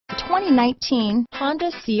2019 Honda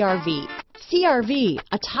CR-V. CR-V,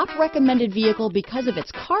 a top recommended vehicle because of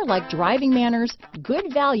its car-like driving manners, good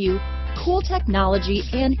value, cool technology,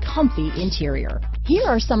 and comfy interior. Here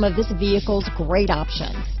are some of this vehicle's great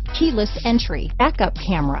options: keyless entry, backup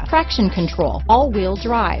camera, traction control, all-wheel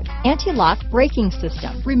drive, anti-lock braking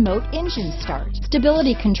system, remote engine start,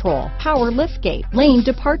 stability control, power liftgate, lane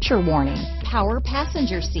departure warning, power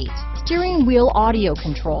passenger seat, steering wheel audio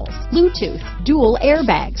controls, Bluetooth, dual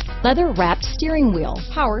airbags, leather-wrapped steering wheel,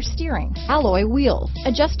 power steering, alloy wheels,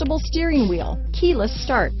 adjustable steering wheel, keyless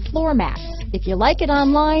start, floor mats. If you like it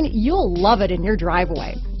online, you'll love it in your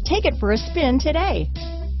driveway. Take it for a spin today.